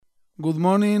Good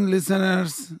morning,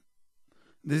 listeners.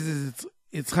 This is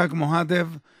Yitzhak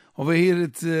Muadev. Over here,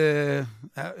 it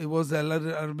was a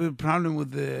little bit problem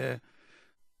with the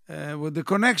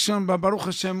connection, but Baruch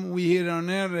Hashem, we here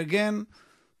on air again.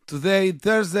 Today,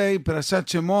 Thursday, Parashat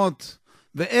Shemot.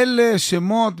 ואלה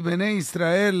שמות בני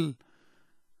ישראל.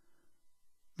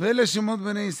 ואלה שמות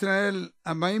בני ישראל,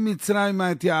 הבאים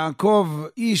מצרימה את יעקב,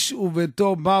 איש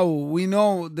וביתו באו. We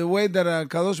know the way that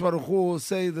Kadosh Baruch Hu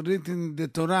said, written in the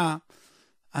Torah,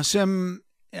 Hashem,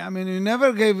 he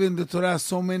never gave in the Torah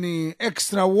so many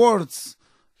extra words,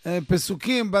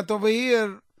 pesukim, but over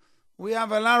here we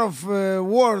have a lot of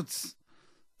words,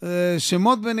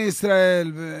 Shemot Bnei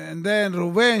Israel, and then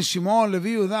Reuven, Shimon,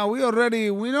 Levi,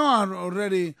 Yehuda. We know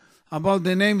already about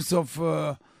the names of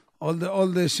all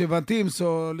the Shevatim.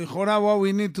 So, Lichora, what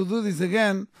we need to do this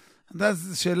again. That's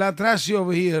Shelat Rashi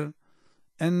over here,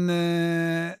 and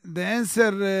the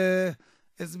answer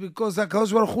is because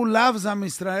HaKadosh Baruch Hu loves Am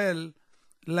Israel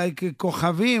like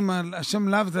Kochavim. Hashem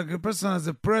loves like a person as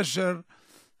a pressure,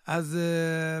 as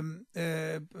a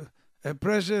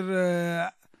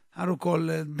pressure. How to call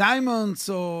it, diamonds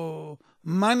or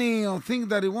money or things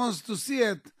that he wants to see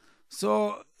it.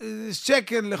 So,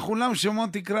 shekel lechulam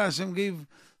shemot tikra. Hashem gave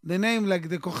the name like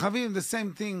the Kochavim, the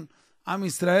same thing. Am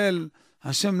Israel,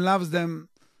 Hashem loves them.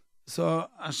 So,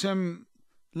 Hashem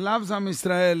loves Am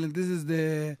Israel, and this is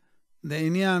the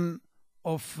inyan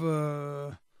of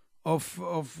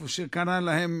shekara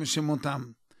lahem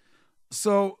shemotam.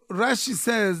 So, Rashi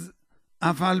says,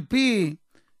 אף על פי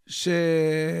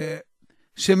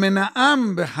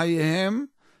שמנעם בחייהם,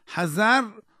 חזר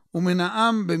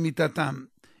ומנעם במיתתם.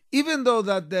 Even though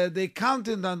that they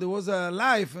counted that there was a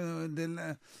life,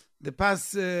 the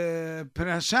past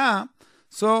parasha,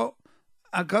 so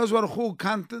HaKadosh Baruch Hu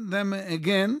counted them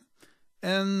again.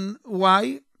 And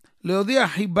why? להודיע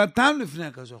חיבתם לפני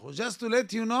הקדוש ברוך הוא. Just to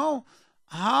let you know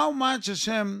how much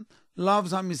Hashem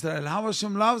loves Am Israel, how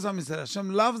Hashem loves Am Israel.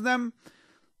 Hashem loves them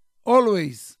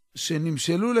always.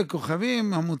 שנמשלו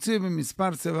לכוכבים המוציא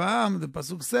במספר צבאם, the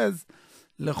pasuk says,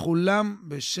 לכולם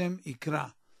בשם יקרא.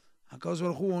 הקדוש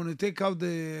ברוך הוא, when you take out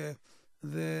the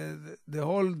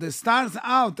stars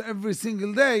out every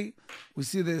single day, we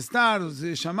see the stars,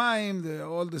 the shamayim,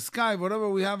 all the sky, whatever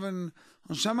we have on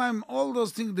shamayim, all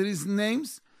those things, there is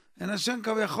names, and Hashem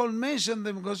kavachol mentioned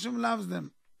them because Hashem loves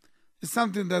them. It's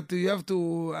something that you have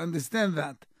to understand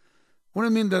that. What do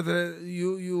you mean that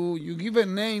you give a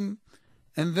name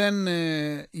and then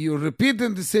you repeat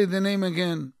and say the name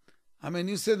again? I mean,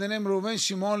 you say the name Reuven,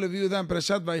 Shimon, Levi, Yehuda, and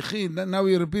Parashat Vaychi. Now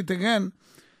you repeat again.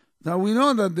 Now we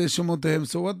know that the Shemotehem.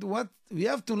 So what we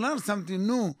have to learn something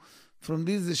new from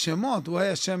these Shemot. Why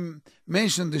Hashem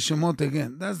mentioned the Shemot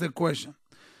again? That's the question.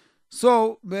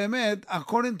 So, Be'emet,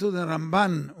 according to the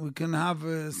Ramban, we can have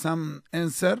some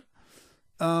answer.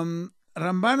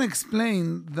 Ramban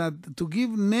explained that to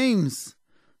give names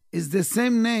is the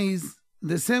same names,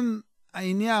 the same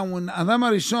idea when Adam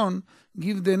HaRishon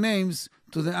give the names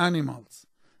to the animals.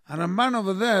 A Ramban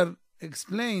over there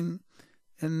explained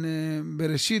in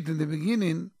Bereshit, in the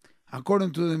beginning,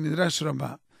 according to the Midrash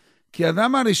Rabbah, Ki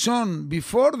Adam HaRishon,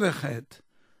 before the Chet,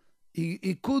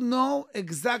 he could know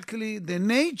exactly the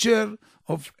nature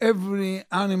of every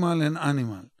animal and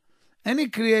animal. Any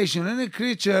creation, any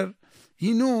creature,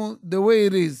 he knew the way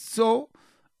it is. So,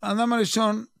 Adam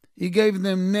HaRishon, he gave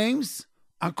them names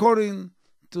according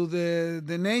to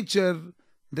the nature,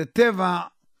 the teva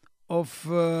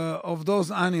of those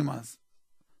animals.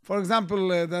 For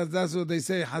example, that's what they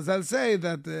say. Hazal say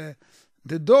that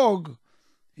the dog,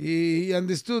 he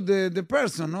understood the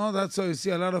person. No, that's why you see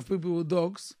a lot of people with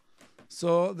dogs.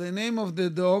 So the name of the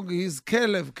dog is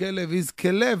Kelev. Kelev is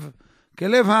Kelev.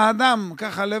 Kelev ha'adam,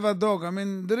 kacha lev ha'dog. I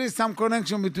mean, there is some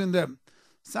connection between them.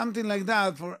 Something like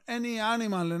that for any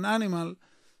animal and animal.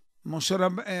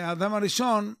 Adam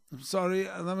HaRishon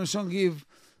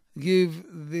give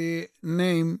the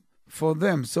name for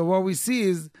them. So what we see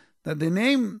is that the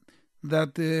name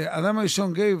that Adam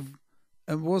HaRishon gave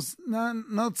was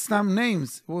not some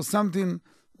names. It was something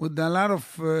with a lot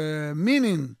of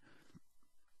meaning.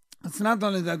 It's not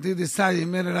only that he decided, he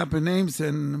made it up in names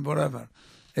and whatever.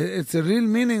 It's a real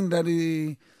meaning that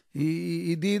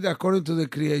he did according to the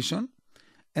creation.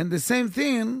 And the same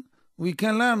thing we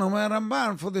can learn Omer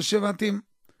Ramban for the Shevatim.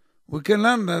 We can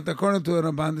learn that according to the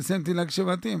Ramban, the same thing like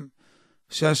Shevatim.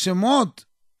 שהשמות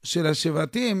של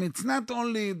השבטים, it's not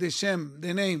only the Shem,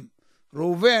 the name,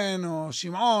 Reuven or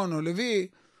Shimon or Levi,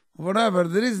 whatever.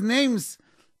 There is names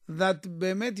that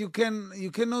באמת you can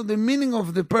know the meaning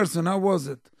of the person. How was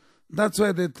it? That's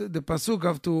why the pasuk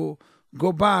have to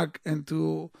go back and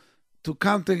to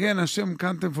count again. Hashem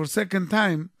counted for second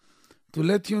time to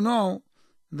let you know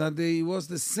that it was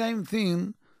the same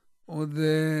thing, or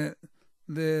the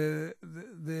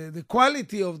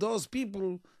quality of those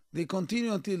people, they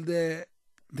continue until the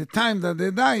time that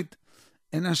they died.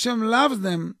 And Hashem loves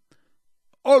them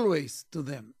always to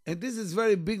them. And this is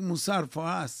very big musar for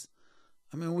us.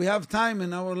 I mean, we have time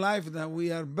in our life that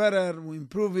we are better, we're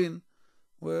improving.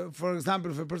 For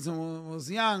example, if a person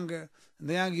was young,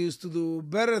 the young used to do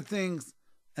better things,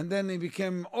 and then he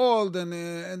became old, and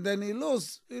then he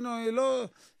lost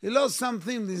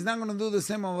something. He's not going to do the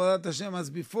same avodat Hashem as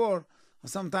before.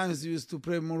 Sometimes he used to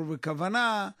pray more with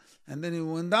kavanah, and then he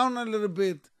went down a little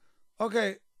bit.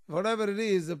 Okay, whatever it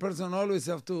is, the person always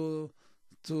have to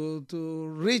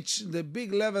reach the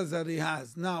big levels that he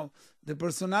has. Now, the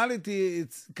personality,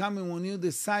 it's coming when you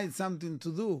decide something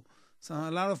to do. So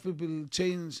a lot of people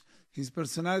change his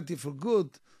personality for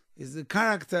good, is the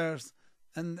characters,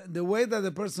 and the way that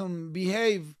the person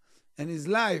behave in his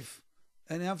life,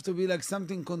 and you have to be like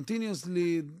something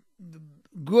continuously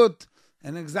good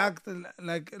and exact,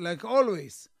 like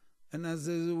always. And as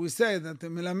we say, that the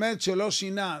melamed shelo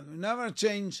shina, we never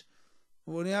change.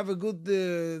 When you have a good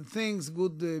things,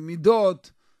 good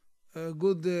midot,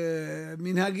 good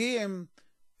minhagim,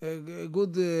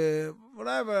 good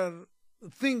whatever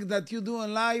thing that you do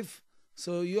in life,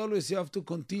 so you have to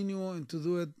continue and to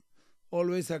do it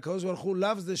always. HaKadosh Baruch Hu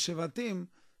loves the Shevatim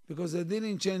because they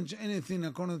didn't change anything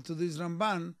according to this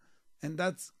Ramban, and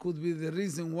that could be the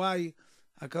reason why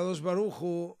HaKadosh Baruch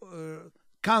Hu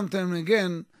count them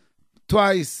again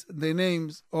twice the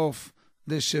names of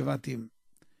the Shevatim.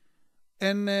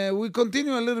 And we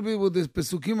continue a little bit with this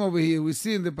Pesukim over here. We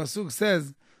see in the Pasuk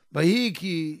says, Vahi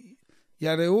ki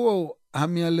yareu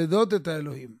hamialedot et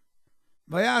Elohim.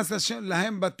 Vayas Hashem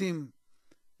lahem batim.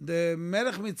 The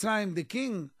Melech Mitzrayim, the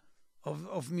king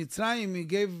of Mitzrayim, he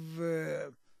gave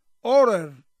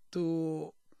order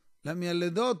to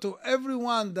lamialedot, to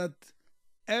everyone, that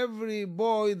every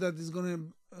boy that is gonna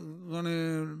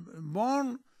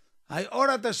born,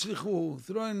 hayora tashlichu,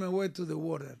 throw him away to the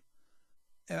water.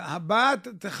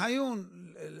 Habat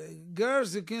techayun,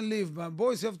 girls you can live, but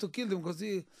boys you have to kill them, because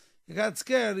he got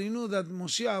scared. He knew that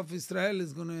Moshiach of Israel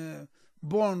is going to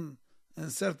born in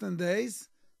certain days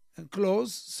and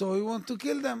close, so he want to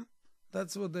kill them.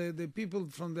 That's what the people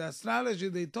from the astrology,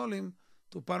 they told him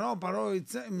to Paro. Paro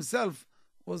himself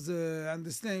was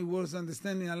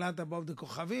understanding a lot about the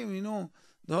Kochavim, he knew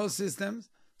the whole systems,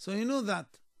 so he knew that.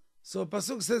 So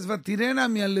Pasuk says, ותראינה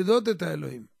מיילדות את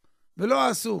האלוהים, ולא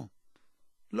עשו.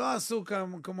 לא עשו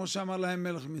כמו שאמר להם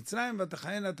מלך מצרים,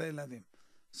 ותחיינה את הילדים.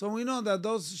 So we know that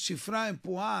those shifra and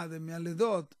puah, the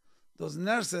mialedot, those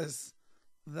nurses,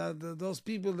 those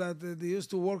people that they used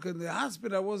to work in the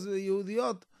hospital, was the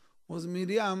Yehudiot, was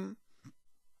Miriam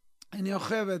and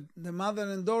Yocheved, the mother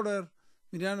and daughter,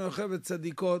 Miriam and Yocheved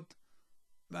tzadikot,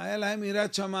 והיה להם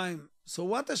יראת שמיים. So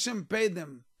what Hashem paid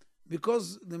them?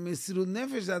 Because the mesirut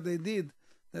nefesh that they did,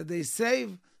 that they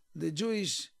saved the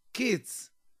Jewish kids,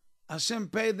 Hashem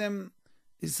paid them.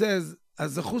 He says,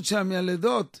 הזכות של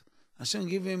המיילדות, Hashem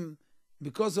give him,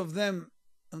 because of them,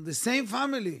 of the same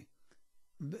family,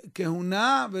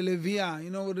 כהונה ולוויה. You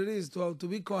know what it is, to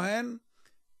be Kohen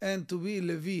and to be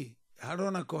Levi.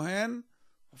 Aaron HaKohen,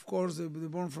 of course, the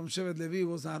born from Shevet Levi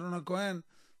was Aaron HaKohen.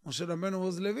 Moshe Rabbeinu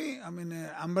was Levi. I mean,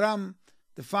 Amram,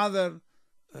 the father,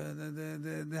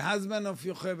 the husband of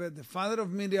Yocheved, the father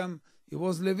of Miriam, he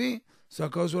was Levi. So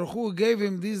HaKadosh Baruch Hu gave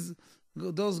him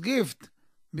those gifts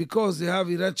because they have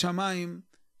Yirat Shamayim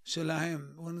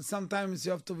Shelahem. When sometimes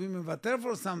you have to be mevater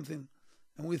for something,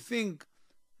 and we think,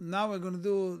 now we're going to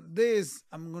do this,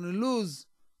 I'm going to lose.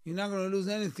 You're not going to lose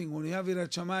anything. When you have Yirat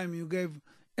Shamayim, you gave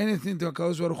anything to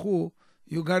HaKadosh Baruch Hu,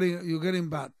 you get him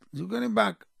back. You get him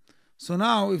back. So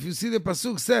now, if you see the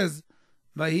Pasuk says,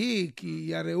 Vahi ki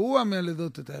yareu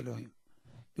hamialedot et Elohim.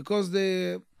 Because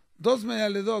those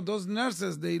mialedot, those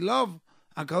nurses, they love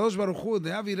HaKadosh Baruch Hu,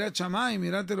 they have Yirat Shamayim,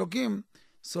 Yirat Elokim.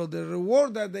 So the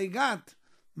reward that they got,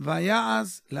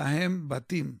 Vayaz lahem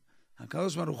batim.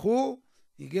 HaKadosh Baruch Hu,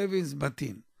 he gave his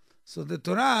batim. So the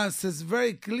Torah says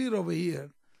very clear over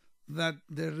here that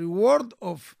the reward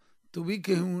of to be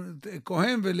Kohen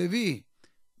veLevi,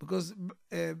 because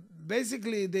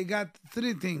basically they got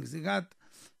three things. They got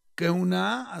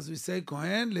Kehuna, as we say,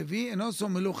 Kohen, Levi, and also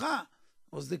Melucha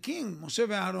was the king. Moshe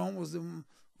ve'Aaron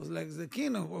was like the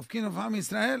king of Am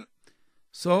Israel.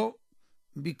 So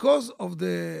because of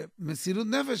the Mesirut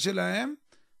Nefesh shelahem,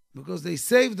 because they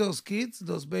saved those kids,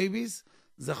 those babies,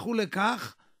 Zachu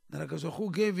lekach, that HaKadosh Baruch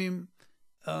Hu gave him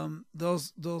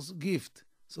those gifts.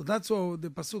 So that's what the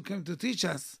Pasuk came to teach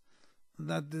us,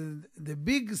 that the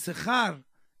big sechar,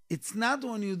 it's not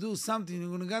when you do something, you're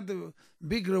going to get the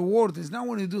big reward. It's not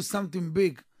when you do something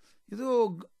big. You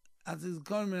do, as it's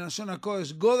called in Lashon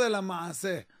HaKodesh, Godel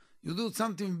HaMaaseh. You do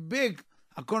something big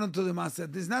according to the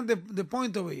Maaseh. This is not the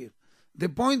point over here. The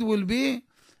point will be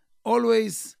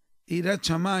always Yirat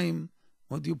Shamayim,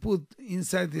 what you put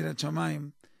inside Yirat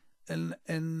Shamayim,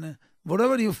 and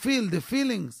whatever you feel, the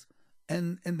feelings,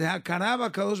 and the Hakara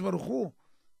Kadosh Baruch Hu.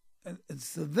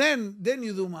 So then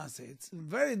you do Maaseh. It's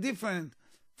very different.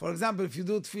 For example, if you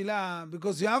do Tefillah,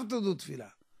 because you have to do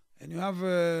Tefillah, and you have,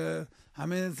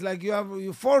 it's like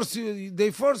they force you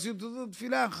to do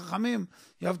Tefillah, Chachamim.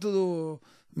 You have to do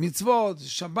mitzvot,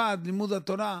 Shabbat, Limud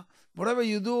Torah. Whatever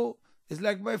you do, it's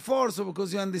like by force, or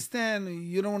because you understand,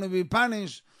 you don't want to be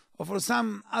punished, or for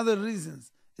some other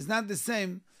reasons. It's not the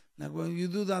same like when you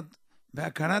do that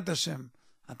בהכרת Hashem.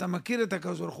 אתה מכיר את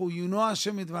הקדוש ברוך הוא, you know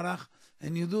Hashem יתברך,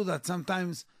 and you do that.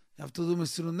 Sometimes you have to do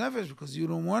Mesirut Nefesh because you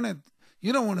don't want it.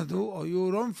 You don't want to do, or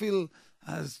you don't feel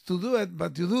as to do it,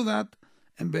 but you do that.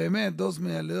 And באמת, those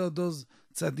מיילדות, those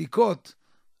tzadikot,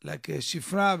 like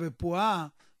Shifra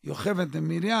ופועה, Yocheved and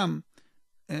Miriam,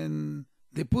 and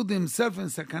they put themselves in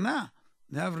sakana.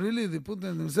 They put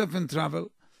themselves in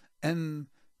trouble. And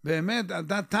באמת, at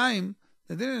that time,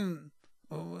 there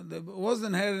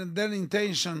wasn't their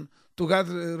intention to get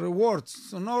rewards.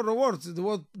 So no rewards.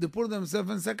 They put themselves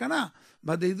in sakana.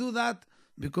 But they do that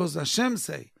because Hashem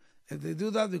say. And they do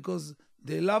that because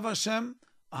they love Hashem,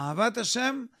 Ahavat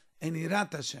Hashem, and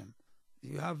Yirat Hashem.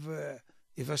 You have,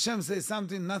 if Hashem says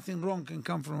something, nothing wrong can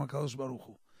come from HaKadosh Baruch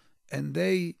Hu. And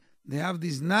they have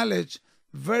this knowledge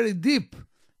very deep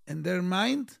in their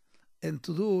mind, and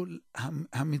to do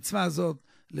ha-mitzvah azot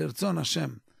l'rtzon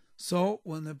Hashem. So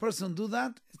when a person do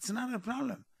that, it's not a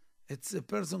problem. It's a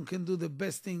person can do the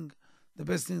best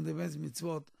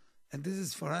mitzvot. And this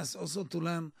is for us also to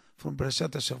learn from Parashat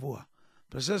Shavua.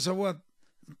 Parashat Shavua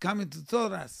coming to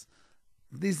tell us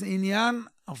this inyan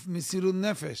of Mesirut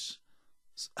Nefesh.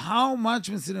 How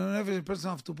much Mesirut Nefesh a person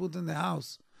have to put in the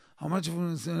house? How much of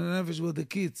Mesirut Nefesh with the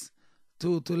kids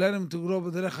to let them to grow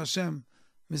with Derech Hashem?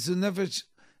 Mesirut Nefesh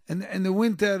and the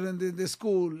winter and the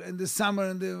school and the summer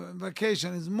and the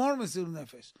vacation is more Mesirut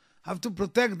Nefesh. Have to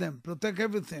protect them, protect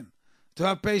everything. To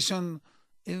have patience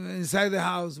inside the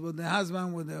house with the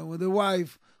husband, with the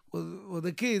wife, with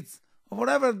the kids, or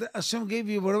whatever Hashem gave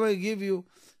you, whatever He gave you.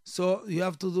 So you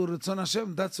have to do Ritzon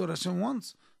Hashem. That's what Hashem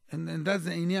wants, and that's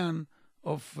the inyan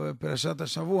of Parashat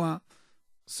Shavua.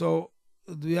 So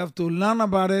we have to learn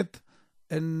about it,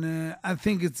 and I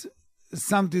think it's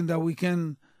something that we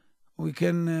can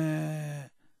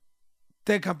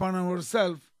take upon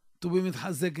ourselves to be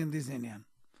mitchazek in this inyan.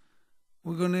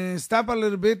 We're going to stop a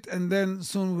little bit, and then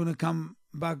soon we're going to come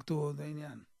back to the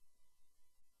inyan.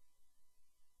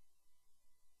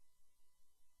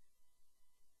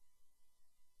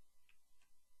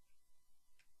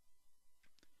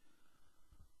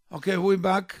 Okay, we're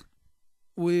back.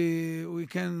 We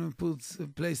can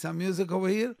play some music over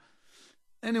here.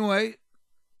 Anyway,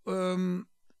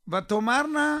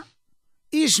 ותאמרנה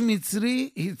איש מצרי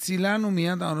הצילנו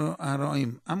מיד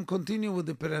הרעים. I'm continuing with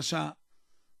the parasha.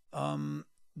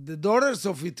 The daughters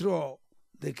of Yitro,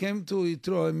 they came to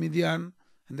Yitro in Midian,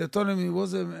 and they told him he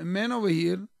was a man over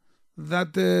here,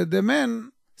 that the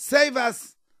man save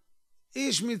us.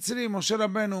 Ish Mitzri, Moshe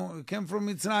Rabbeinu, he came from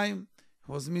Mitzrayim,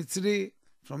 he was Mitzri,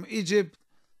 from Egypt.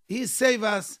 He saved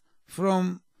us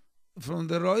from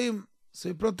the Roim, so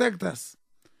he protect us.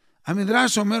 A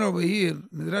Midrash Omer over here,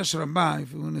 Midrash Rabbah,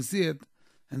 if you want to see it,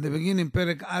 in the beginning,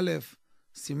 Perek Aleph,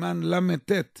 Siman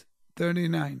Lametet,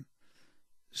 39.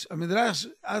 A Midrash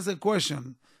asks a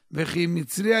question, Vechi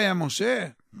Mitzri היה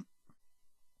Moshe?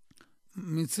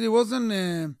 Mitzri wasn't,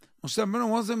 Moshe Rabbeinu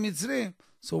wasn't Mitzri,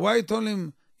 so why he told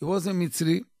him he wasn't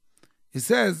Mitzri? He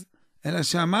says, אלא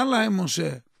שאמר להם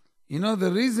Moshe, you know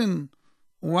the reason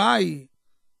why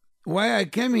I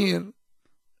came here,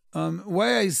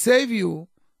 why I save you,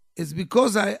 is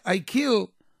because I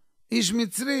kill Ish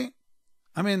Mitzri.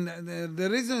 I mean, the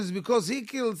reason is because he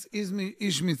kills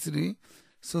Ish Mitzri.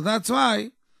 So that's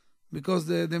why, because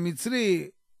the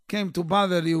Mitzri came to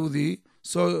bother Yehudi,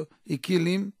 so he killed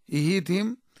him, he hit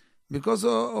him. Because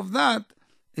of that,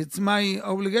 it's my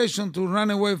obligation to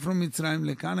run away from Mitzrayim.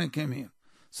 Lekan I came here.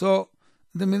 So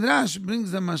the Midrash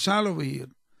brings the mashal over here.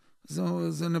 So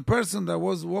there's a person that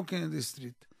was walking in the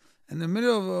street. In the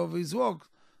middle of his walk,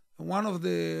 one of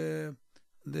the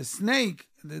snake,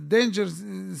 the dangerous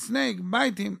snake,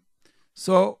 bite him.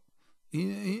 So,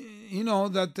 you know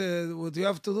that what you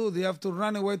have to do, you have to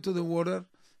run away to the water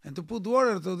and to put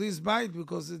water to this bite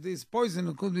because it is poison.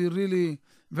 It could be really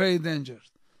very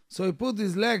dangerous. So he put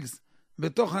his legs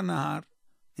betoch hanahar,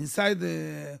 inside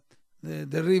the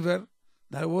river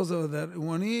that was over there.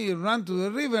 When he ran to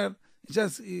the river,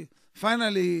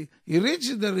 finally he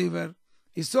reached the river,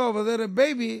 he saw over there a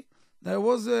baby that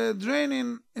was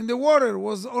draining in the water,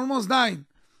 was almost dying.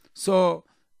 So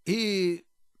he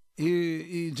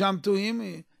jumped to him,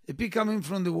 he picked him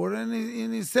from the water,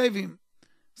 and he saved him.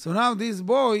 So now this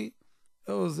boy,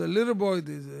 it was a little boy,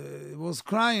 he was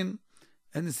crying,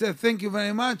 and he said, "Thank you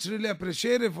very much, really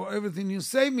appreciate it for everything you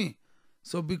saved me.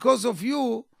 So because of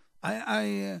you,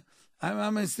 I'm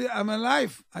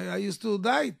alive. I used to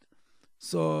die."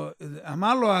 So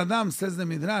Amar lo Adam, says the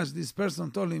Midrash, this person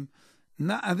told him,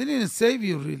 "No, I didn't save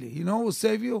you really. You know who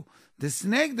saved you? The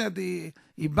snake that he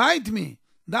bite me.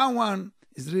 That one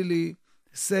is really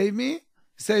save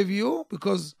you,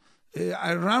 because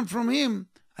I ran from him.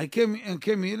 I came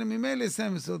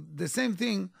here, so the same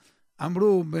thing,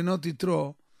 Amru benot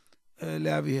Yitro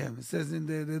le'avihem. It says, in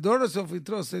the daughters of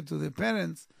Yitro said to the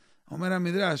parents, Omer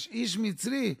HaMidrash, Ish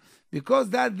Mitzri, because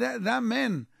that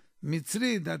man,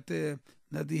 Mitzri, that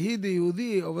he hid the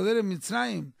Yehudi over there in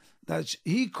Mitzrayim, that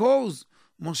he caused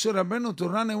Moshe Rabbeinu to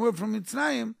run away from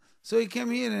Mitzrayim, so he came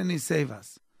here and he saved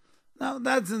us. Now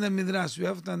that's in the Midrash. We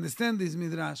have to understand this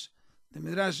Midrash. The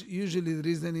Midrash, usually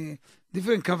there is any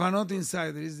different kavanot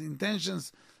inside. There is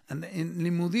intentions and in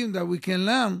limudim that we can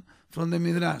learn from the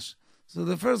Midrash. So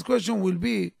the first question will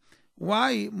be,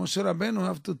 why Moshe Rabbeinu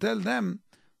have to tell them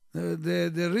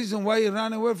the reason why he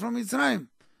ran away from Mitzrayim?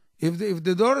 If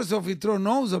the daughters of Yitro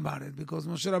knows about it, because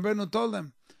Moshe Rabbeinu told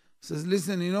them, says,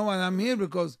 "Listen, you know what, I'm here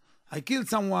because I killed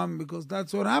someone, because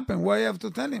that's what happened. Why you have to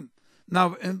tell him?"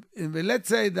 Now, if let's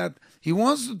say that he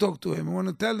wants to talk to him, he want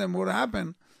to tell them what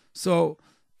happened, so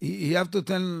he have to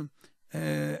tell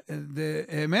the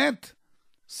emet.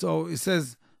 So he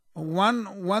says, one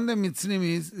the Mitzrim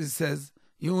is, he says,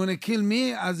 "You want to kill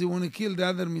me as you want to kill the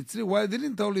other Mitzri?" Why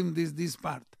didn't tell him this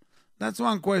part? That's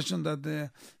one question that the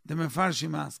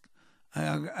Mefarshim ask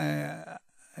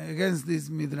against this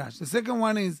Midrash. The second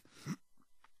one is,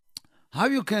 how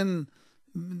you can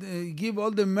give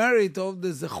all the merit of the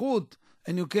Zechut,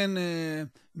 and you can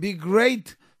be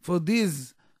great for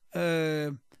this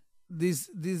Mitzri.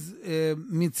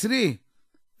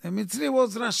 The Mitzri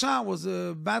was Rasha, was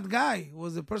a bad guy,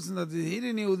 was a person that is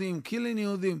hitting Yehudim, killing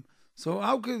Yehudim. So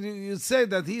how could you say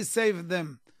that he saved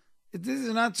them? It is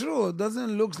not true. It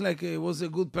doesn't look like he was a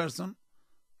good person.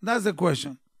 That's the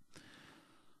question.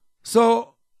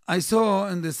 So I saw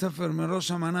in the Sefer Merosh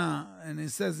Hamana, and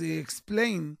it says, he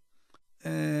explained,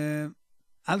 Al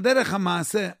derech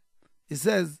ha'maaseh, he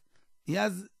says, he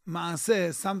has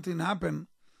maaseh, something happened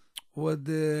with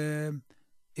the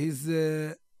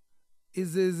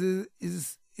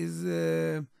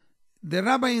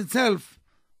rabbi himself,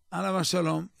 alav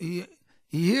shalom. He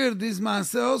heard this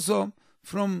maaseh also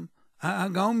from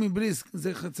Gaon Mibrisk,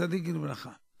 Zecher Tzadik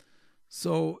Livracha.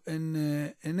 So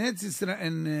in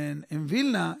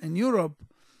Vilna, in Europe,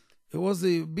 it was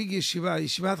a big yeshiva,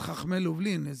 Yeshivat Chachmei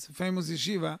Lublin. It's a famous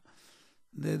yeshiva.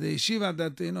 The yeshiva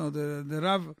that, the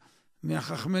Rav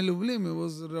Chachmei Lublin, it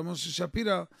was Ramoshe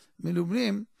Shapira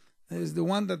Lublin, is the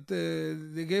one that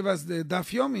they gave us the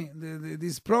Daf Yomi,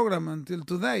 this program until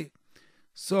today.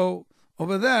 So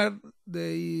over there,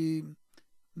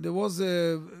 there was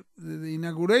the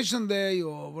inauguration day,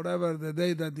 or whatever, the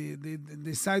day that they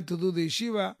decide to do the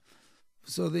yeshiva.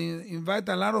 So they invite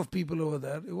a lot of people over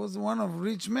there. It was one of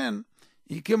rich men.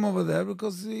 He came over there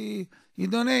because he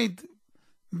donate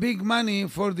big money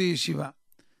for the yeshiva.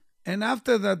 And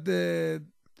after that,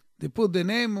 they put the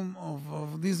name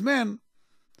of this man.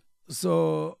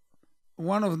 So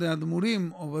one of the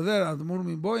Admurim over there, Admur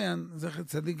Miboyan, Zecher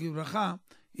Tzadik Livracha,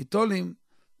 he told him,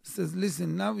 says,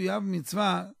 "Listen, now you have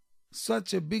mitzvah,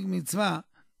 such a big mitzvah,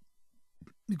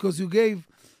 because you gave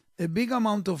a big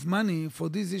amount of money for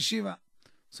this yeshiva.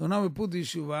 So now we put the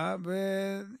yeshiva,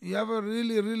 but you have a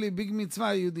really, really big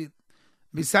mitzvah you did.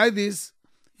 Besides this,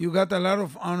 you got a lot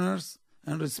of honors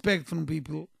and respect from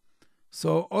people.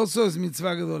 So also it's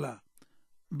mitzvah gedolah.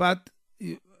 But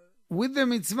with the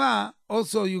mitzvah,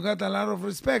 also you got a lot of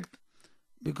respect,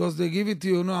 because they give it to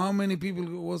you. You know how many people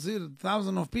was here?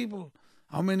 Thousands of people.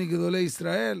 How many Gedolei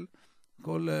Israel,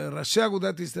 called Rashi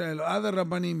Agudat Israel, other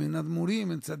Rabbanim and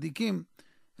Admurim and Tzadikim,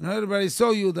 and everybody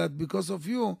saw you that because of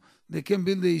you, they can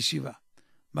build the yeshiva.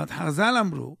 But Chazal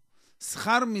Amru,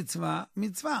 Schar mitzvah,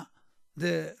 mitzvah.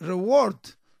 The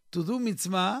reward to do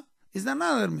mitzvah is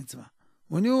another mitzvah.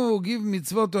 When you give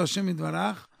mitzvah to Hashem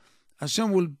Yitbarach, Hashem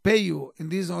will pay you in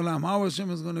this olam. How Hashem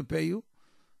is going to pay you?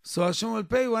 So Hashem will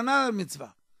pay you another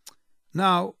mitzvah.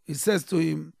 Now, he says to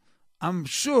him, I'm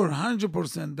sure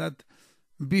 100% that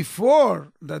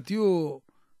before that you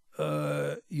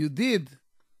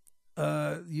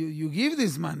give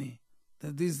this money,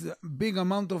 that this big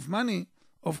amount of money,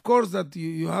 of course that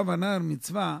you have another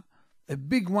mitzvah a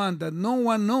big one that no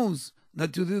one knows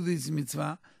that you do this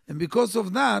mitzvah, and because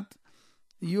of that,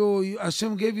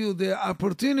 Hashem gave you the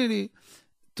opportunity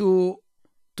to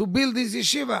build this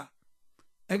yeshiva.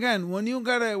 Again, when you do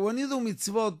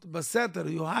mitzvot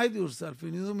baseter, you hide yourself,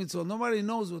 and you do mitzvot, nobody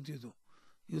knows what you do.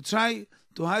 You try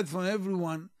to hide from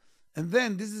everyone, and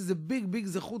then this is a big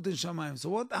zechut in Shamayim.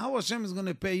 So how Hashem is going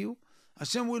to pay you?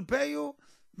 Hashem will pay you,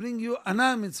 bring you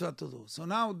another mitzvah to do. So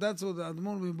now that's what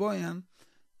Admor Miboyan,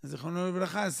 Zichrono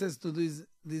Livracha, says to these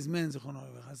men, Zichrono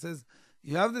Livracha, says,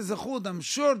 you have the zechut, I'm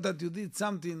sure that you did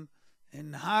something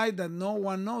and hide that no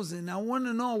one knows, and I want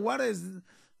to know what is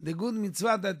the good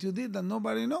mitzvah that you did that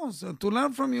nobody knows. So to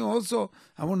learn from you also,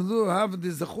 I want to have the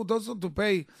zechut also to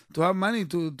pay, to have money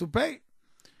to pay.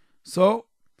 So,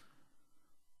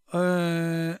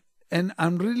 and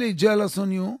I'm really jealous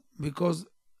on you because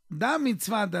that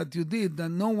mitzvah that you did that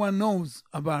no one knows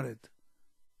about it.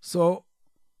 So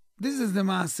this is the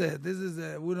maaseh. This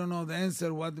is we don't know the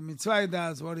answer, what the mitzvah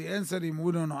does, what he answered him,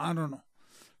 we don't know, I don't know.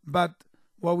 But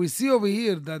what we see over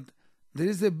here, that there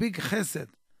is a big chesed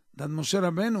that Moshe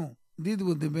Rabbeinu did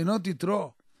with the Benot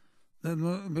Yitro. That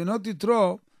Benot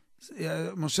Yitro,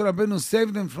 Moshe Rabbeinu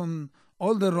saved them from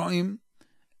all the Ro'im,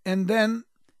 and then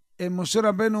Moshe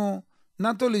Rabbeinu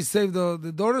not only saved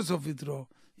the daughters of Yitro,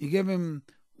 he gave him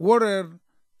water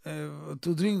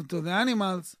to drink to the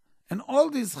animals, and all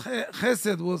this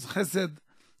chesed was chesed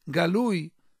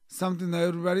galui, something that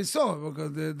everybody saw,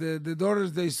 because the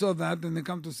daughters, they saw that, and they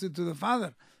come to sit to the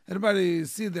father. Everybody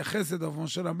see the chesed of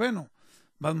Moshe Rabbeinu.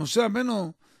 But Moshe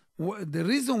Rabbeinu, the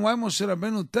reason why Moshe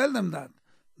Rabbeinu tell them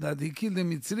that he killed the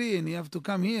Mitzri and he have to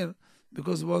come here,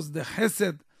 because it was the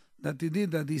chesed that he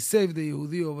did, that he saved the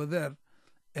Yehudi over there,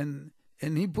 and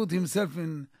he put himself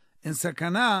in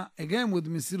sakana again with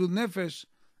Mesirut Nefesh,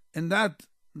 and that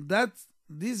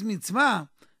this mitzvah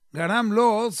garam lo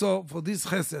also for this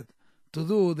chesed to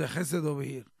do the chesed over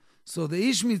here. So the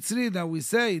Ish Mitzri that we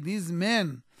say, this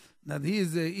man that he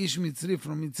is the Ish Mitzri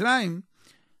from Mitzrayim,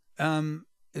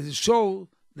 show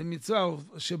the mitzvah of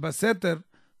Shebaseter,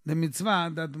 the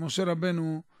mitzvah that Moshe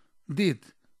Rabbeinu did.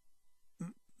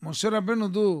 Moshe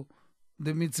Rabbeinu do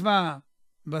the mitzvah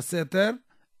Baseter,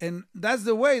 and that's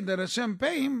the way that Hashem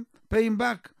pay him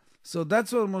back. So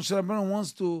that's what Moshe Rabbeinu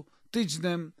wants to teach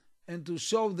them and to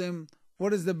show them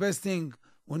what is the best thing.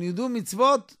 When you do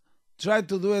mitzvot, try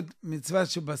to do it mitzvah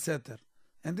Shebaseter.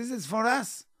 And this is for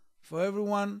us, for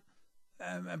everyone.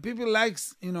 People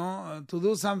likes, to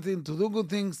do something, to do good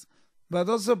things, but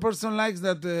also a person likes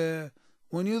that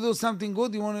when you do something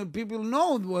good, you want people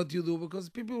know what you do, because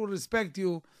people will respect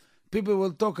you, people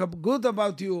will talk good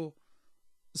about you.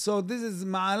 So this is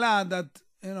ma'ala that,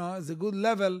 is a good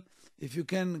level if you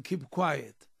can keep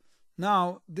quiet.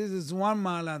 Now, this is one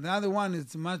ma'ala. The other one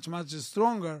is much, much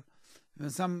stronger.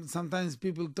 Sometimes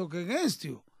people talk against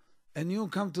you, and you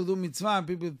come to do mitzvah,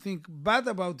 people think bad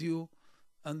about you,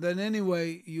 and then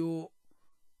anyway, you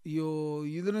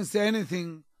didn't say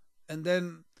anything, and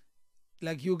then,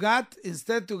 like you got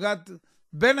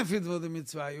benefit for the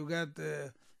mitzvah, you got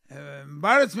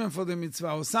embarrassment for the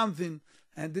mitzvah or something,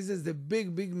 and this is the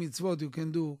big mitzvah you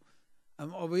can do.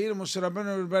 Over here, Moshe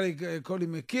Rabbeinu, everybody call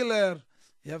him a killer.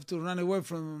 You have to run away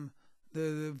from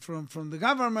the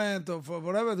government or for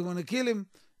whatever, they're going to kill him,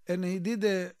 and he did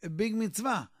a big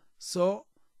mitzvah. So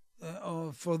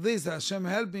for this, Hashem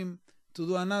helped him to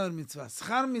do another mitzvah.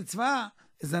 Schar mitzvah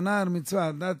is another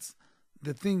mitzvah. That's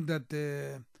the thing that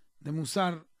the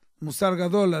Musar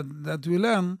Gadol that we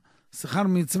learn. Schar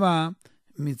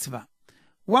mitzvah.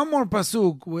 One more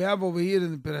pasuk we have over here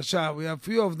in the parasha. We have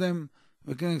few of them.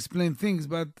 We can explain things,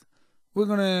 but we're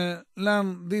going to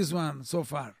learn this one so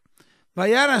far.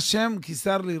 Vayar Hashem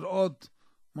kisar lirot.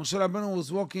 Moshe Rabbeinu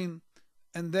was walking,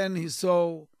 and then he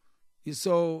saw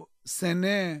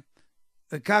seneh,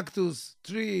 a cactus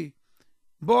tree,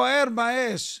 boer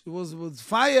ba'esh. It was with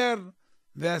fire.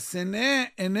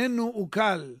 Ve'aseneh enenu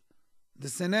ukal. The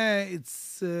seneh,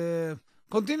 it's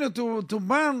continued to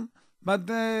burn, but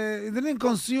it didn't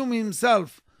consume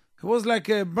himself. It was like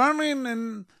a burning,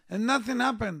 and nothing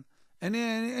happened. And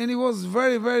he was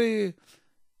very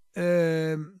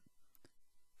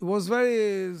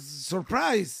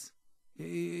surprised.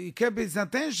 He kept his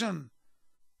attention.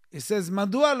 He says,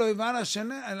 "Madua lo ivar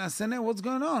haseneh? What's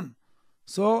going on?"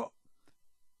 So,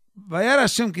 Vayar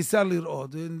Hashem kisar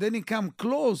lirod, and then he come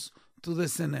close to the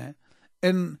seneh,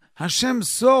 and Hashem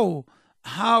saw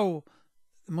how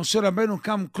Moshe Rabbeinu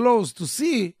come close to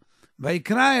see.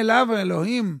 Vayikra elav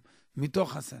Elohim mitoch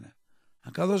haseneh.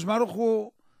 HaKadosh Baruch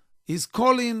Hu is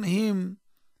calling him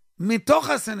mitoch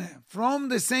haseneh, from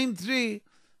the same tree,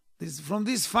 from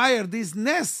this fire, this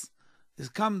nest, is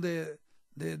come the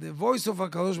the voice of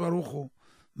HaKadosh Baruch Hu.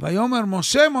 Vayomer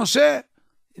Moshe, Moshe.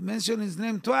 He mentioned his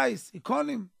name twice. He called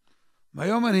him.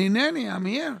 Vayomer Hineni, I'm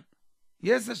here.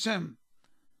 Yes, Hashem.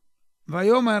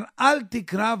 Vayomer Al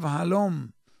Tikrav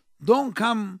Halom. Don't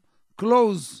come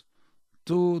close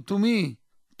to me,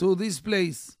 to this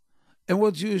place. And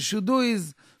what you should do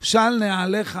is Shal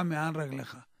Ne'alecha Me'al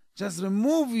Raglecha. Just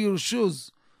remove your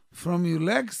shoes from your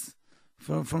legs,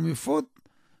 from your foot.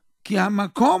 כי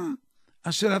המקום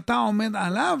אשר אתה עומד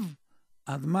עליו,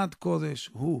 אדמת קודש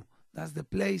הוא. That's the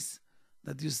place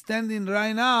that you stand in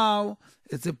right now.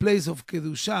 It's a place of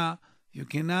kedusha. You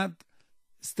cannot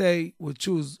stay with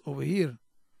shoes over here.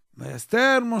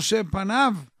 ויסתר משה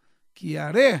פניו, כי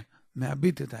ירא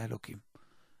מהביט את האלוקים.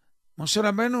 Moshe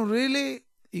Rabbeinu really,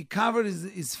 he covered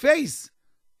his face.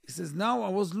 He says, now I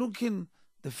was looking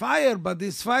the fire, but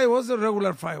this fire was a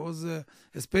regular fire. It was a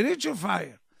spiritual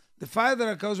fire. The fire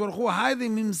that HaKadosh Baruch Hu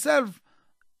hiding himself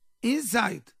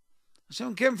inside.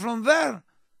 Hashem came from there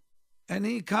and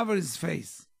he covered his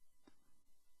face.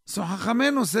 So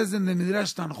Hachamenu says in the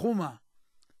Midrash Tanchuma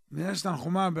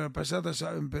בפרשת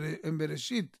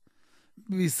בראשית,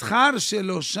 בשכר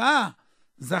שלושה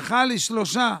זכה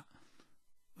לשלושה.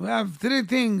 We have three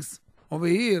things over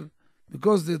here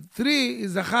because the three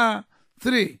is זכה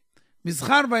three.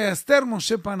 בשכר ויסתר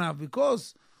משה פניו,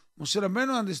 because Moshe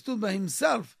Rabbeinu understood by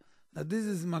himself that this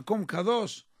is Makom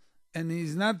Kadosh, and he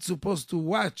is not supposed to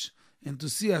watch and to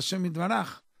see Hashem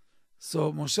Yitvarach.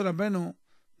 So Moshe Rabbeinu,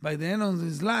 by the end of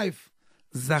his life,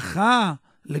 Zacha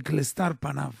leklestar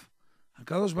panav.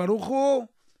 HaKadosh Baruch Hu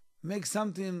makes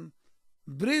something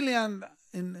brilliant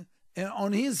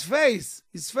on his face.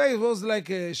 His face was like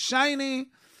a shine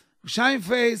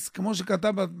face, כמו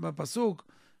שכתב בפסוק,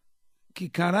 כי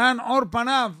קרן אור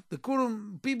פניו.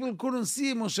 People couldn't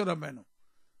see Moshe Rabbeinu.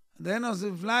 At the end of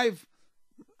his life,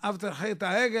 after Chet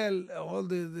HaEgel, all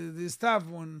the stuff,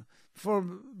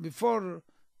 before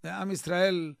the Am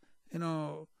Israel,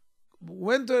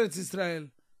 went to Eretz Israel,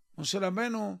 Moshe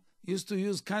Rabbeinu used to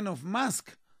use kind of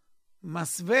mask,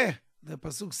 masveh, the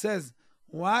pasuk says.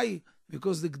 Why?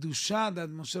 Because the kedusha that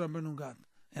Moshe Rabbeinu got.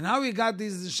 And how he got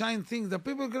these shine things that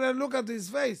people couldn't look at his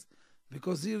face,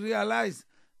 because he realized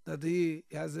that he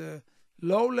has a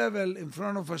low level in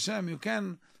front of Hashem. You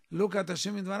can look at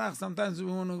Hashem Yitvarach. Sometimes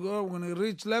we want to go, we want to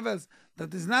reach levels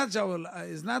that is not our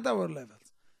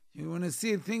levels. You want to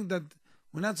see a thing that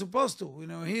we're not supposed to.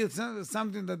 Hear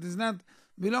something that is not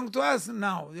belong to us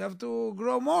now. You have to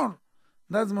grow more.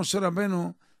 That's Moshe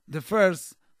Rabbeinu, the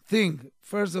first thing,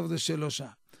 first of the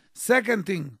Shelosha. Second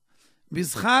thing,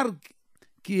 Bizchar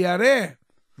ki yareh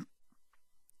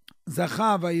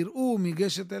zacha vayir'u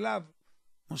migeshet elav.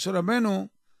 Moshe Rabbeinu,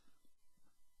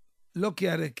 לא כי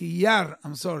ירא, כי יר,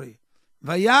 I'm sorry.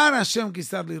 וירא השם כי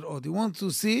שר לראות. He wants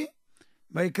to see.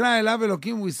 ויקרא אליו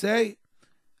אלוקים, we say,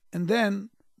 and then,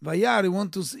 וירא,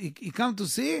 he come to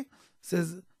see,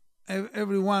 says,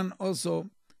 everyone also,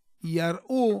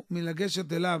 יראו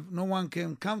מלגשת אליו, no one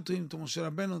can come to him, to Moshe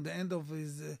Rabbeinu, the end of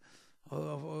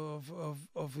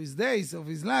his days, of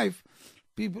his life.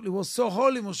 People, it was so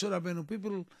holy, Moshe Rabbeinu,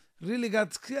 people really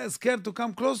got scared to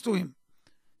come close to him.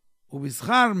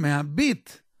 ובשכר מהביט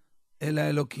אל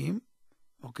האלוקים,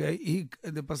 okay,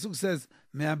 the pasuk says,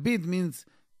 מהביט means,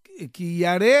 כי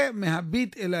ירא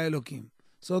מהביט אל האלוקים.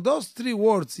 So those three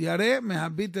words, ירא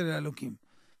מהביט אל האלוקים.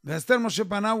 והסתר משה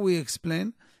פניו, we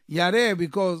explain, ירא,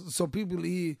 because, so people,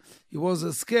 he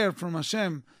was scared from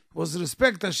Hashem, was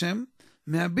respect Hashem,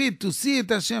 מהביט, to see it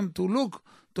Hashem, to look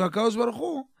to HaKadosh Baruch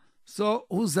Hu, so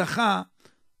הוא זכה,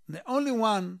 the only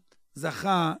one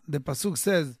זכה, the pasuk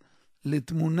says,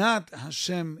 לתמונת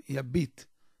השם יביט.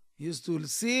 He used to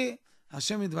see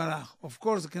Hashem Yitvarach. Of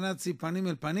course, you cannot see panim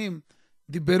el panim.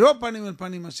 Dibero panim el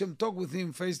panim. Hashem talked with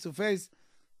him face to face,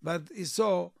 but he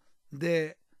saw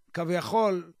the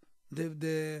kaviyachol,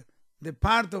 the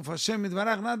part of Hashem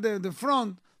Yitvarach, not the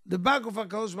front, the back of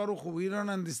HaKadosh Baruch Hu. We don't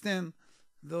understand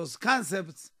those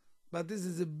concepts, but this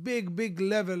is a big, big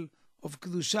level of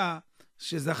kedusha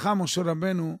שזכה משה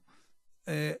רבנו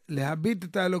להביט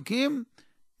את האלוקים,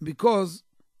 because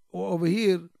over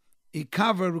here he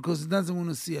covered, because he doesn't want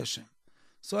to see Hashem.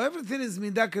 So everything is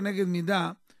midah keneged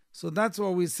midah. So that's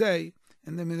what we say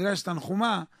in the Midrash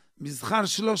Tanchuma, Bizchar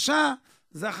Shlosha,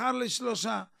 Zachar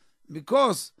Leshlosha.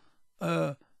 Because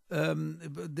the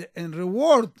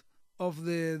reward of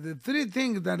the three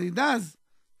things that he does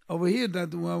over here,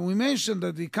 that we mentioned,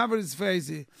 that he covered his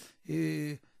face,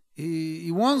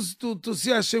 he wants to see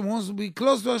Hashem, wants to be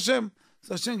close to Hashem.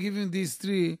 So Hashem gave him these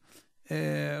three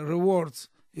rewards.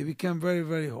 He became very,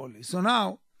 very holy. So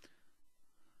now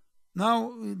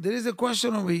there is a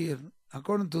question over here.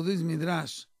 According to this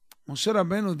Midrash, Moshe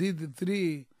Rabbeinu did the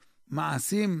three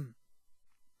ma'asim,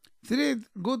 3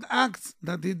 good acts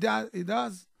that he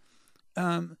does,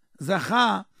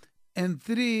 zacha, and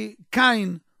 3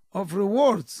 kind of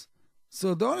rewards.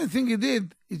 So the only thing he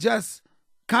did, he just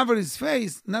covered his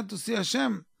face not to see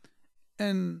Hashem,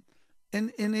 and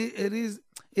it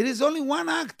is only 1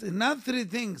 act, not 3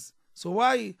 things. So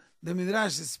why the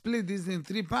Midrash split this in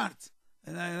 3 parts,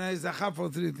 and I zacha for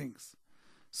 3 things?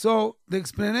 So the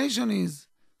explanation is,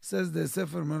 says the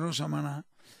Sefer Merosh Amana,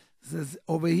 says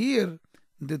over here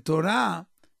the Torah,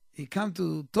 it comes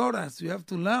to Torah, so you have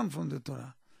to learn from the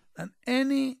Torah. And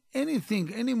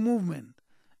anything, any movement,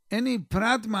 any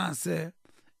prat maaseh,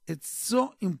 it's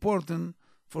so important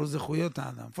for zechuyot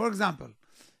Adam. For example,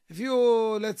 if you,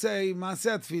 let's say,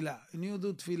 maaseh tefillah, and you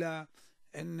do tefillah,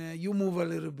 and you move a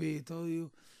little bit, or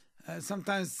you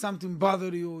sometimes something bother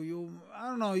you, I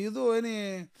don't know, you do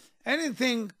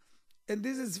anything, and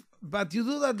this is, but you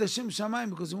do that l'shem shamayim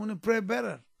because you want to pray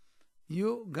better.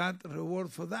 You got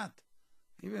reward for that.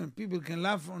 Even people can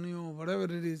laugh on you, whatever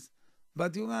it is,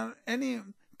 but you got any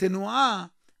tenuah,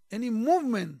 any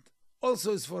movement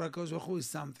also is for HaKadosh Baruch Hu is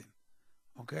something.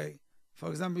 Okay? For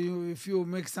example, if you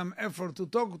make some effort to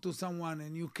talk to someone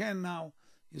and you can now,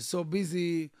 you're so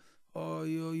busy or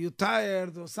you're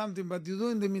tired or something, but you're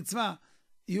doing the mitzvah,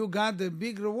 you got a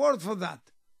big reward for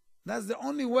that. That's the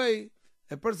only way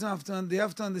a person they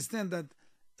have to understand that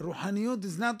Ruhaniyut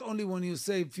is not only when you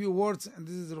say a few words and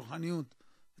this is Ruhaniyut.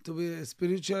 To be a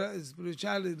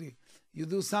spirituality, you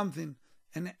do something,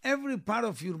 and every part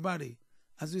of your body,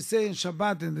 as we say in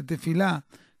Shabbat in the Tefillah,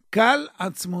 Kal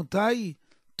atzmotai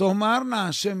tomarna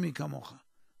Hashem mi kamocha.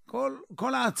 Kol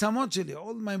העצמות שלי,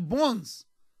 all my bones,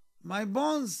 my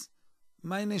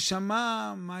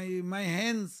neshama, my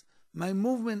hands, my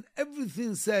movement,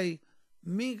 everything say,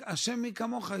 Hashem mi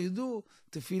kamocha. You do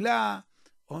Tefillah,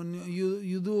 or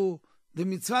you do the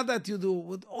mitzvah that you do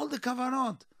with all the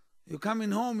kavanot. You come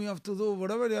in home, you have to do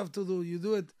whatever you have to do. You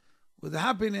do it with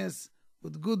happiness,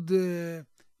 with good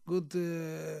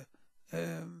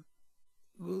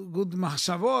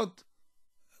machshavot,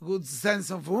 good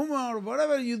sense of humor.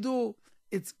 Whatever you do,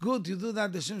 it's good. You do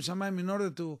that L'Shem Shamayim in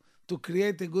order to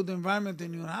create a good environment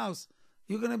in your house.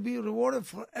 You're going to be rewarded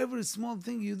for every small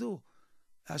thing you do.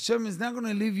 Hashem is not going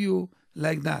to leave you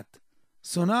like that.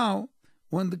 So now,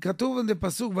 when the Katuv in the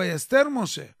Pasuk, Vayaster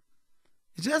Moshe,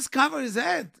 he just covered his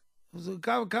head.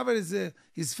 Cover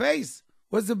his face.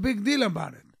 What's the big deal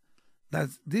about it? That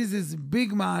this is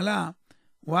big ma'ala.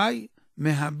 Why?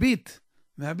 Mehabit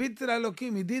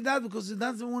Elokim. He did that because he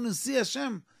doesn't want to see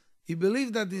Hashem. He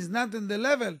believes that he's not in the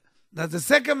level. That's the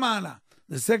second ma'ala,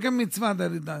 the second mitzvah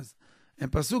that he does. And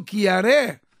pasuk ki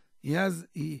yareh,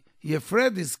 he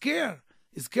afraid, he's scared.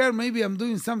 He's scared maybe I'm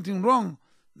doing something wrong.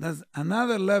 That's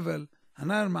another level,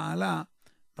 another ma'ala.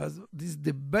 But this is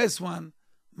the best one.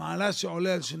 Ma'ala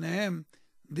she'oleh al shnehem.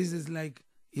 This is like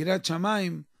Yirat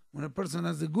Shamayim. When a person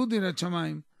has a good Yirat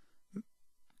Shamayim,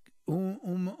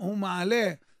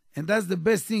 ma'aleh, and that's the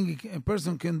best thing a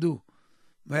person can do.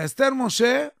 Vayaster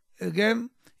Moshe, again,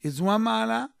 is one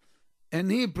ma'ala, and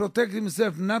he protects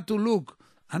himself not to look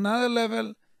another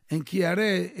level, and ki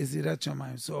yareh is Yirat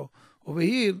Shamayim. So over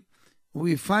here,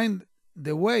 we find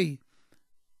the way,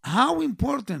 how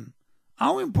important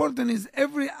is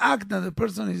every act that the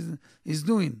person is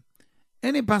doing.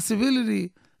 Any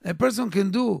possibility a person can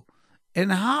do.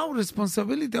 And how much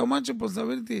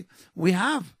responsibility we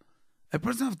have. A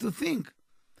person has to think.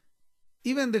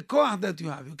 Even the koach that you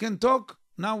have. You can talk,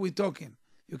 now we're talking.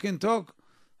 You can talk,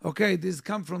 okay, this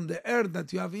comes from the air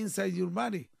that you have inside your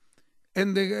body.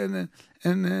 And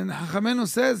Chachamenu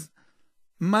says,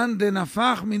 Man de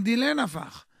nafach min dile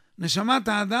nafach. Neshamat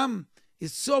ha'adam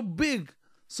is so big,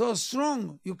 so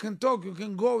strong. You can talk, you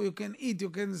can go, you can eat,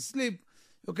 you can sleep,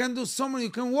 you can do so many,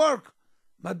 you can work.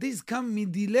 But this come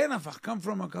midile nafach, come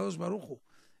from HaKadosh Baruch Hu.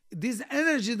 This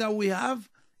energy that we have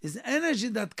is energy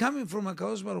that coming from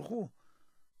HaKadosh Baruch Hu.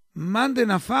 Man de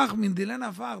nafach min dile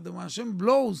nafach. The Hashem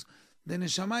blows the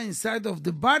neshama inside of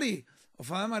the body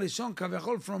of Adam HaRishon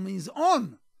kavachol from his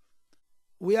own.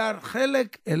 We are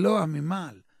chelek Eloah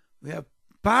mimal. We are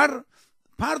part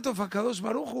of HaKadosh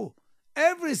Baruch Hu.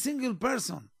 Every single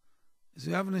person. So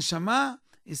you have neshama,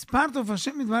 is part of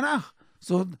Hashem Yitbarach.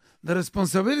 So the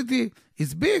responsibility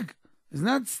is big. It's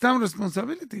not some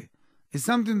responsibility. It's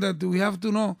something that we have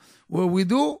to know what we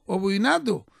do or we not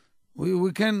do.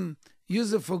 We can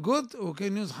use it for good, or we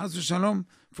can use Chas v'Shalom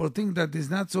for things that is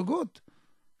not so good.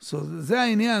 So זה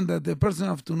העניין that the person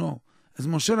have to know. As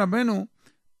Moshe Rabbeinu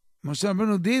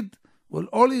did with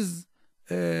all his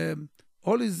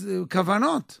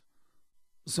kavanot.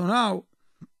 So now,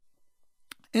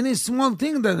 any small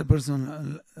thing that the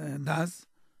person does,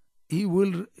 he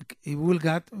will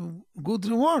get good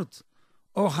rewards.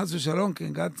 Or Chas v'Shalom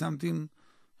can get something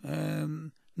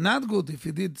not good if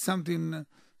he did something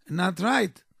not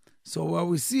right. So what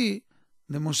we see,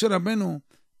 the Moshe Rabbeinu,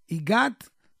 he got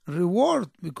reward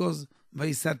because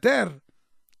Vayisater,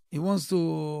 he wants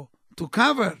to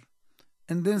cover.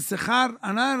 And then Sechar,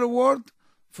 another reward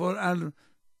for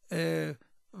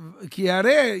Ki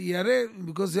Yareh,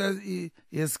 because he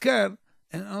is scared,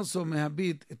 and also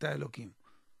Mehabit et Elokim.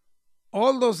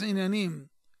 All those inyanim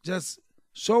just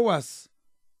show us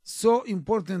so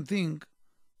important thing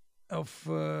of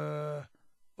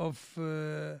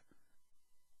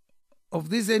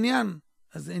this inyan,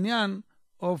 as inyan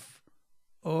of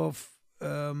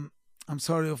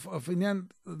inyan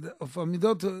of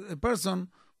amidot, a person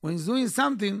when he's doing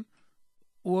something,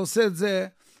 הוא עושה את זה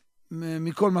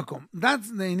מכל מקום. That's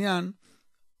the inyan,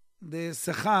 the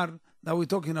sechar that we're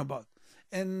talking about.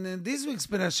 And this week's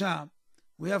parasha,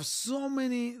 we have so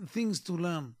many things to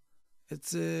learn.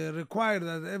 It's required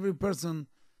that every person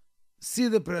see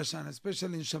the parasha,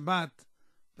 especially in Shabbat.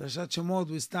 Parashat Shemot,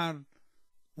 we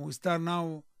start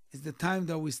now. Is the time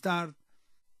that we start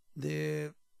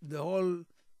the whole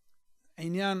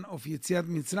inyan of Yetziat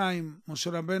Mitzrayim.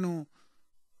 Moshe Rabbeinu,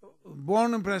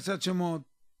 born in Parashat Shemot.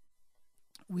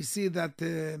 We see that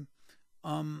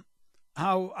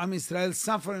how Am Yisrael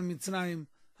suffer in Mitzrayim.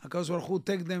 HaKadosh Baruch Hu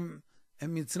take them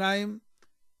in Mitzrayim.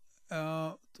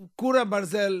 Kura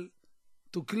Barzel,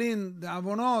 to clean the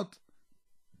avonot,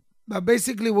 but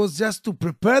basically was just to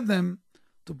prepare them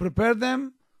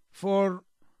for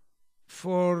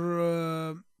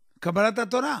Kabbalat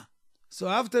Torah. So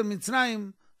after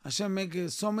Mitzrayim, Hashem make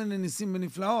so many nisim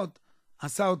beniflaot,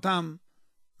 עשה אותם,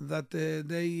 that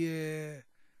they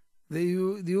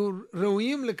יהיו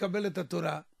ראויים לקבל את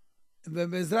התורה.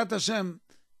 ובעזרת השם,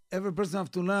 every person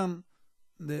have to learn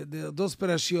those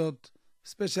parashiyot,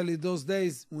 especially those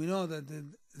days. We know that the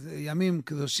yamim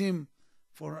kedoshim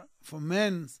for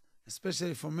men,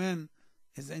 especially for men,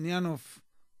 is the inyan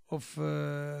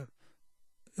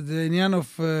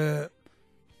of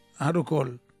how to call,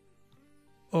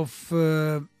 of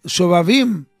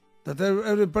shovavim, that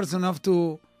every person have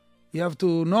to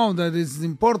know that it's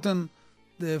important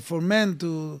for men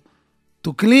to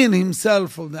clean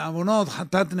himself of the avonot,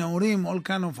 hatat neurim, all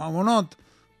kind of avonot.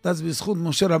 That's b'zchut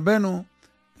Moshe Rabbeinu.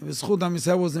 בזכות עם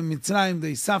ישראל was in Mitzrayim,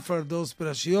 they suffered those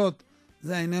פרשיות,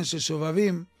 זה העניין של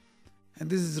שובבים, and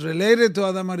this is related to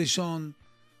Adam HaRishon.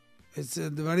 It's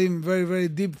very, very, very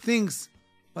deep things,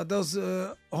 but those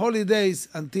holy days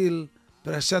until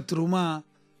פרשת תרומה,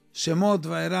 שמות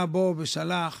ואירע בו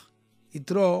בשלח,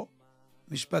 יתרו,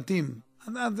 משפטים.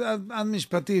 עד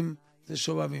משפטים זה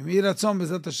שובבים. יהי רצון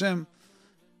בעזרת השם,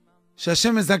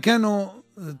 שהשם מזכנו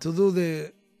to do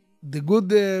the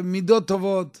good מידות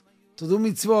טובות, to do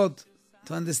mitzvot,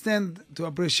 to understand, to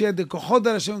appreciate the כוחות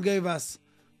that Hashem gave us,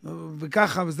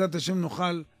 וככה בעזרת השם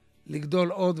נוכל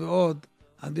לגדול עוד ועוד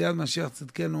עד ביאת משיח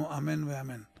צדקנו, אמן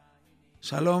ואמן.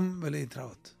 שלום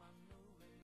ולהתראות.